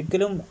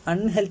 ഒരിക്കലും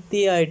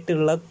അൺഹെൽത്തി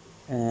ആയിട്ടുള്ള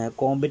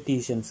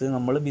കോമ്പറ്റീഷൻസ്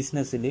നമ്മൾ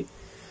ബിസിനസ്സിൽ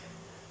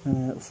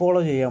ഫോളോ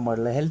ചെയ്യാൻ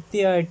പാടില്ല. ഹെൽത്തി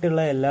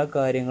ആയിട്ടുള്ള എല്ലാ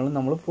കാര്യങ്ങളും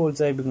നമ്മൾ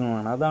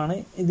പ്രോത്സാഹിപ്പിക്കുന്നതാണ്. അതാണ്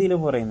ഇതിൽ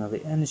പറയുന്നത്.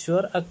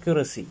 എൻഷുവർ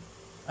അക്യുറസി,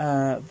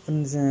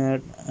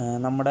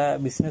 നമ്മുടെ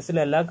ബിസിനസ്സിൽ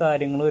എല്ലാ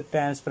കാര്യങ്ങളും ഒരു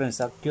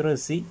ട്രാൻസ്പെറൻസി,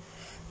 അക്യുറസി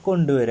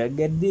കൊണ്ടുവരിക.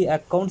 ഗെറ്റ് ദി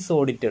അക്കൗണ്ട്സ്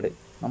ഓഡിറ്റഡ്,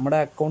 നമ്മുടെ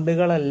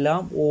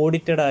അക്കൗണ്ടുകളെല്ലാം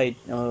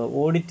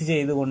ഓഡിറ്റ്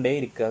ചെയ്തുകൊണ്ടേ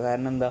ഇരിക്കുക.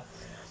 കാരണം എന്താ,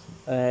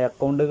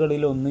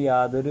 അക്കൗണ്ടുകളിലൊന്നും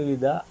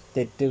യാതൊരുവിധ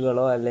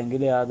തെറ്റുകളോ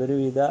അല്ലെങ്കിൽ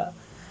യാതൊരുവിധ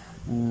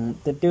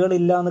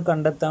തെറ്റുകളില്ല എന്ന്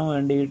കണ്ടെത്താൻ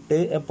വേണ്ടിയിട്ട്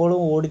എപ്പോഴും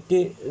ഓഡിറ്റ്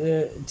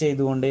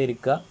ചെയ്തുകൊണ്ടേ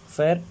ഇരിക്കുക.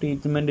 ഫെയർ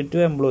ട്രീറ്റ്മെൻറ്റ് ടു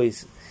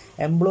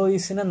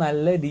എംപ്ലോയീസിനെ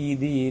നല്ല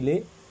രീതിയിൽ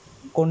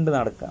കൊണ്ട്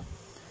നടക്കുക.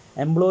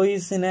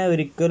 എംപ്ലോയീസിനെ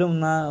ഒരിക്കലും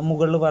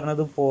മുകളിൽ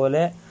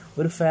പറഞ്ഞതുപോലെ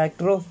ഒരു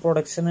ഫാക്ടർ ഓഫ്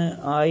പ്രൊഡക്ഷന്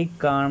ആയി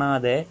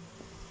കാണാതെ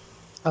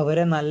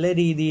അവരെ നല്ല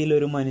രീതിയിൽ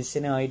ഒരു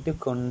മനുഷ്യനായിട്ട്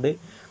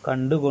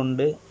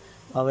കണ്ടുകൊണ്ട്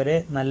അവരെ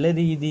നല്ല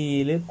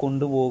രീതിയിൽ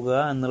കൊണ്ടുപോകുക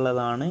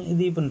എന്നുള്ളതാണ്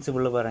ഇത് ഈ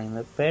പ്രിൻസിപ്പിൾ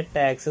പറയുന്നത്. പേ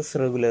ടാക്സസ്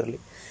റെഗുലർലി,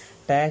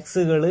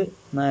 ടാക്സുകൾ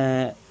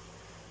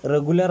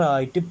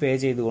റെഗുലറായിട്ട് പേ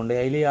ചെയ്തുകൊണ്ട്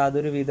അതിൽ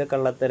യാതൊരുവിധ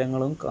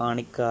കള്ളത്തരങ്ങളും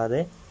കാണിക്കാതെ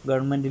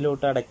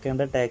ഗവൺമെൻറ്റിലോട്ട്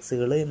അടയ്ക്കേണ്ട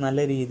ടാക്സുകൾ നല്ല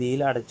രീതിയിൽ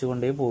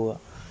അടച്ചുകൊണ്ടേ പോവുക.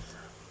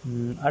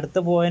 അടുത്ത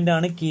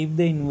പോയിൻ്റാണ് കീപ്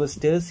ദ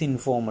ഇൻവെസ്റ്റേഴ്സ്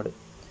ഇൻഫോംഡ്.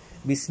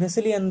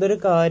 ബിസിനസ്സിൽ എന്തൊരു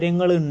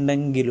കാര്യങ്ങൾ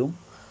ഉണ്ടെങ്കിലും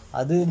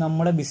അത്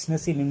നമ്മുടെ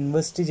ബിസിനസ്സിൽ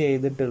ഇൻവെസ്റ്റ്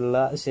ചെയ്തിട്ടുള്ള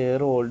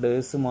ഷെയർ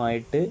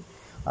ഹോൾഡേഴ്സുമായിട്ട്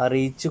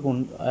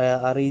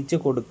അറിയിച്ചു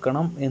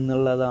കൊടുക്കണം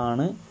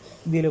എന്നുള്ളതാണ്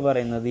ഇതിൽ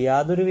പറയുന്നത്.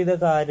 യാതൊരുവിധ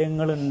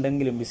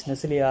കാര്യങ്ങളുണ്ടെങ്കിലും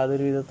ബിസിനസ്സിൽ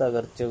യാതൊരുവിധ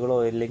തകർച്ചകളോ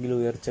അല്ലെങ്കിൽ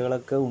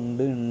ഉയർച്ചകളൊക്കെ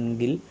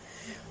ഉണ്ടെങ്കിൽ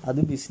അത്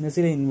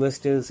ബിസിനസ്സിലെ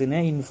ഇൻവെസ്റ്റേഴ്സിനെ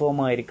ഇൻഫോം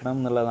ആയിരിക്കണം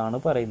എന്നുള്ളതാണ്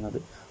പറയുന്നത്.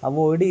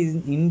 Avoid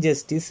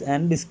injustice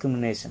and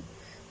discrimination.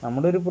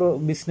 നമ്മളൊരു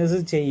ബിസിനസ്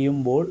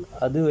ചെയ്യുമ്പോൾ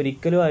അത്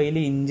ഒരിക്കലും അതിൽ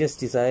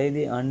ഇൻജസ്റ്റിസ്,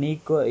 അതായത്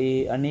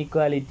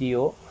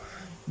അൺഈക്വാലിറ്റിയോ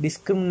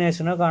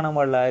ഡിസ്ക്രിമിനേഷനോ കാണാൻ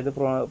പാടില്ല. അതായത്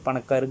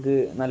പണക്കാർക്ക്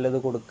നല്ലത്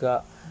കൊടുക്കുക,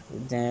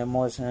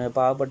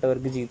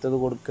 പാവപ്പെട്ടവർക്ക് ചീത്തത്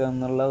കൊടുക്കുക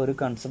എന്നുള്ള ഒരു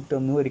കൺസെപ്റ്റ്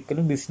ഒന്നും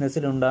ഒരിക്കലും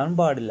ബിസിനസ്സിൽ ഉണ്ടാകാൻ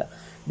പാടില്ല.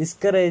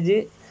 Discourage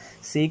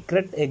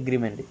secret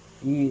agreement.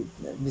 ഈ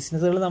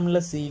ബിസിനസ്സുകൾ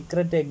തമ്മിലുള്ള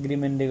സീക്രട്ട്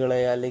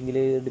എഗ്രിമെൻറ്റുകളെ അല്ലെങ്കിൽ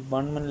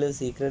ഡിപ്പാർട്ട്മെൻറ്റിലെ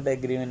സീക്രട്ട്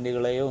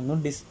എഗ്രിമെൻറ്റുകളെയോ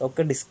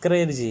ഒക്കെ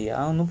ഡിസ്കറേജ് ചെയ്യുക,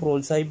 അതൊന്നും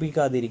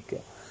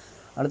പ്രോത്സാഹിപ്പിക്കാതിരിക്കുക.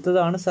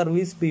 അടുത്തതാണ്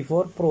സർവീസ്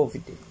ബിഫോർ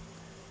പ്രോഫിറ്റ്.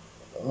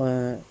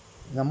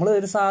 നമ്മൾ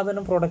ഒരു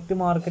സാധനം പ്രൊഡക്റ്റ്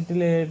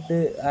മാർക്കറ്റിലായിട്ട്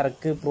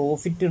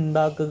പ്രോഫിറ്റ്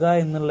ഉണ്ടാക്കുക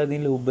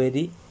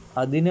എന്നുള്ളതിലുപരി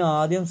അതിന്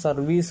ആദ്യം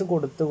സർവീസ്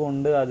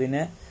കൊടുത്തുകൊണ്ട്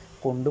അതിനെ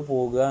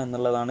കൊണ്ടുപോകുക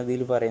എന്നുള്ളതാണ്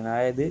ഇതിൽ പറയുന്നത്.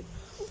 അതായത്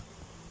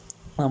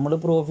നമ്മൾ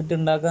പ്രോഫിറ്റ്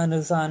ഉണ്ടാക്കാൻ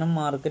ഒരു സാധനം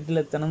മാർക്കറ്റിൽ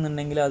എത്തണം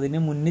എന്നുണ്ടെങ്കിൽ അതിന്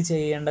മുന്നേ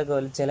ചെയ്യേണ്ട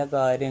ചില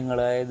കാര്യങ്ങൾ,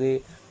 അതായത്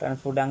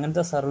ട്രാൻസ്പോർട്ട്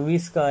അങ്ങനത്തെ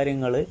സർവീസ്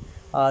കാര്യങ്ങൾ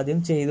ആദ്യം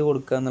ചെയ്തു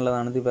കൊടുക്കുക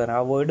എന്നുള്ളതാണ് ഇത്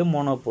പറയുന്നത്. അവോയ്ഡ്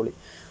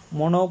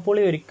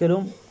മൊണോപ്പൊളി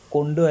ഒരിക്കലും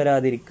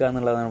കൊണ്ടുവരാതിരിക്കുക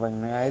എന്നുള്ളതാണ്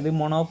പറയുന്നത്. അതായത്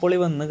മൊണോപ്പൊളി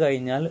വന്നു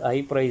കഴിഞ്ഞാൽ ഹൈ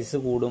പ്രൈസ്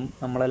കൂടും,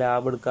 നമ്മളെ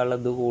ലാഭം എടുക്കാനുള്ള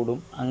ഇത് കൂടും,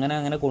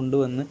 അങ്ങനെ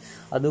കൊണ്ടുവന്ന്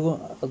അത്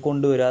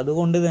കൊണ്ടുവരിക.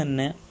 അതുകൊണ്ട്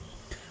തന്നെ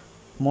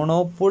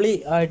മൊണോപ്പൊളി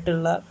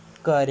ആയിട്ടുള്ള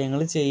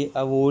കാര്യങ്ങൾ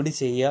അവോയ്ഡ്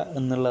ചെയ്യുക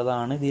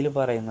എന്നുള്ളതാണ് ഇതിൽ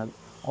പറയുന്നത്.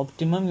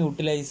 ഒപ്റ്റിമം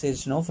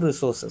യൂട്ടിലൈസേഷൻ ഓഫ്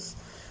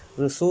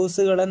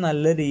റിസോഴ്സുകളെ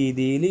നല്ല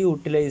രീതിയിൽ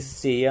യൂട്ടിലൈസ്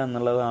ചെയ്യുക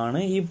എന്നുള്ളതാണ്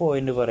ഈ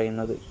പോയിന്റ്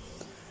പറയുന്നത്.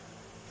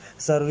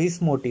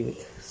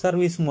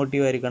 സർവീസ്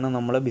മോട്ടീവ് ആയിരിക്കണം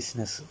നമ്മളെ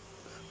ബിസിനസ്.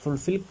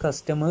 Fulfil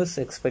customers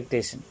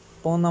expectation.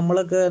 ഇപ്പോൾ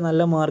നമ്മളൊക്കെ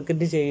നല്ല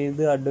മാർക്കറ്റ്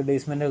ചെയ്ത്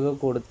അഡ്വർടൈസ്മെൻ്റ് ഒക്കെ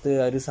കൊടുത്ത്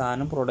ഒരു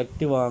സാധനം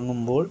പ്രൊഡക്റ്റ്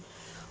വാങ്ങുമ്പോൾ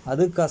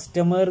അത്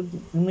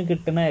കസ്റ്റമറിന്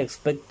കിട്ടുന്ന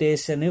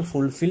എക്സ്പെക്റ്റേഷന്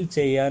ഫുൾഫിൽ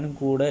ചെയ്യാനും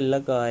കൂടെ എല്ലാ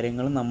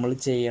കാര്യങ്ങളും നമ്മൾ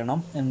ചെയ്യണം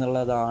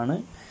എന്നുള്ളതാണ്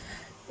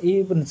ഈ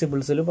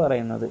പ്രിൻസിപ്പിൾസിൽ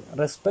പറയുന്നത്.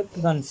 Respect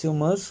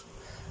consumers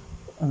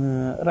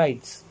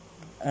rights.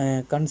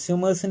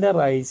 കൺസ്യൂമേഴ്സിൻ്റെ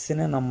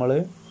റൈറ്റ്സിനെ നമ്മൾ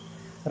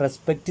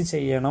റെസ്പെക്റ്റ്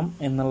ചെയ്യണം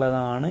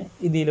എന്നുള്ളതാണ്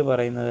ഇതിൽ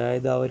പറയുന്നത്.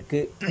 അതായത് അവർക്ക്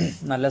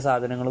നല്ല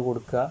സാധനങ്ങൾ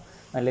കൊടുക്കുക,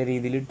 നല്ല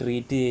രീതിയിൽ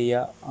ട്രീറ്റ്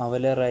ചെയ്യുക,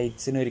 അവരെ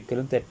റൈറ്റ്സിന്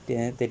ഒരിക്കലും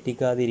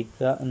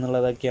തെറ്റിക്കാതിരിക്കുക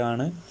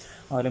എന്നുള്ളതൊക്കെയാണ്,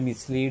 അവരെ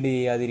മിസ്ലീഡ്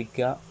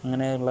ചെയ്യാതിരിക്കുക,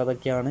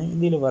 അങ്ങനെയുള്ളതൊക്കെയാണ്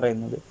ഇതിൽ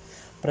പറയുന്നത്.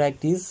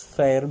 Practice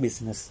fair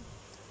business.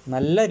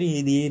 നല്ല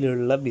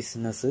രീതിയിലുള്ള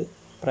ബിസിനസ്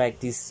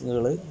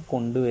പ്രാക്ടീസുകൾ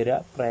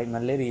കൊണ്ടുവരിക,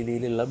 നല്ല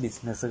രീതിയിലുള്ള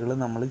ബിസിനസ്സുകൾ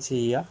നമ്മൾ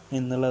ചെയ്യുക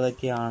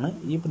എന്നുള്ളതൊക്കെയാണ്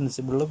ഈ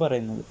പ്രിൻസിപ്പിളിൽ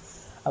പറയുന്നത്.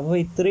 അപ്പോൾ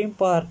ഇത്രയും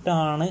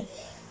പാർട്ടാണ്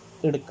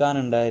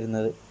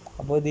എടുക്കാനുണ്ടായിരുന്നത്.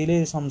 അപ്പോൾ ഇതിൽ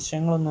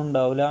സംശയങ്ങളൊന്നും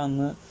ഉണ്ടാവില്ല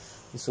എന്ന്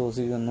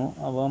വിശ്വസിക്കുന്നു.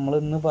 അപ്പോൾ നമ്മൾ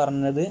ഇന്ന്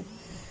പറഞ്ഞത്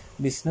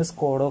ബിസിനസ്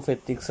കോഡ് ഓഫ്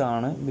എത്തിക്സ്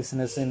ആണ്.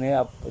 ബിസിനസ്സിന്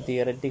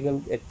തിയററ്റിക്കൽ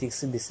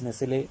എത്തിക്സ്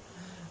ബിസിനസ്സിൽ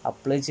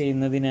അപ്ലൈ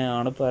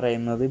ചെയ്യുന്നതിനാണ്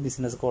പറയുന്നത്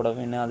ബിസിനസ് കോഡ് ഓഫ്.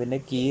 പിന്നെ അതിൻ്റെ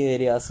കീ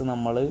ഏരിയാസ്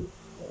നമ്മൾ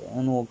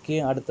നോക്കി.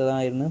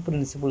 അടുത്തതായിരുന്നു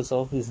പ്രിൻസിപ്പിൾസ്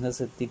ഓഫ്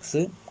ബിസിനസ്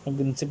എത്തിക്സ്.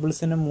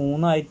 പ്രിൻസിപ്പിൾസിനെ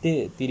 3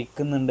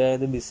 തിരിക്കുന്നുണ്ട്.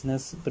 അതായത്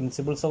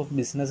principles of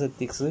business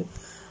ethics,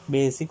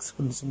 basics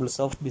principles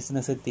of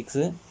business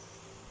ethics,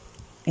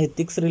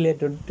 ethics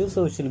related to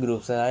social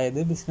groups. അതായത്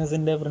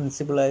ബിസിനസ്സിൻ്റെ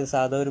പ്രിൻസിപ്പിൾ, അതായത്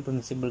സാധാ ഒരു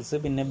പ്രിൻസിപ്പിൾസ്,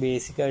 പിന്നെ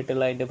ബേസിക്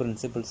ആയിട്ടുള്ള അതിൻ്റെ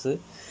പ്രിൻസിപ്പിൾസ്,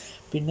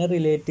 പിന്നെ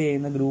റിലേറ്റ്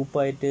ചെയ്യുന്ന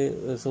ഗ്രൂപ്പായിട്ട്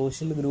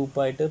സോഷ്യൽ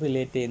ഗ്രൂപ്പായിട്ട്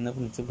റിലേറ്റ് ചെയ്യുന്ന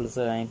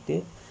പ്രിൻസിപ്പിൾസ് ആയിട്ട്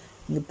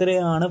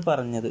ഇത്രയാണ്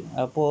പറഞ്ഞത്.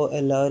 അപ്പോൾ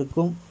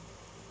എല്ലാവർക്കും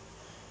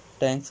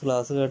താങ്ക്സ്.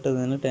 ക്ലാസ്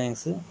കേട്ടതിന്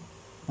താങ്ക്സ്.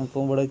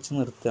 അപ്പോൾ ഇവിടെ വെച്ച്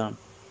നിർത്തുകയാണ്.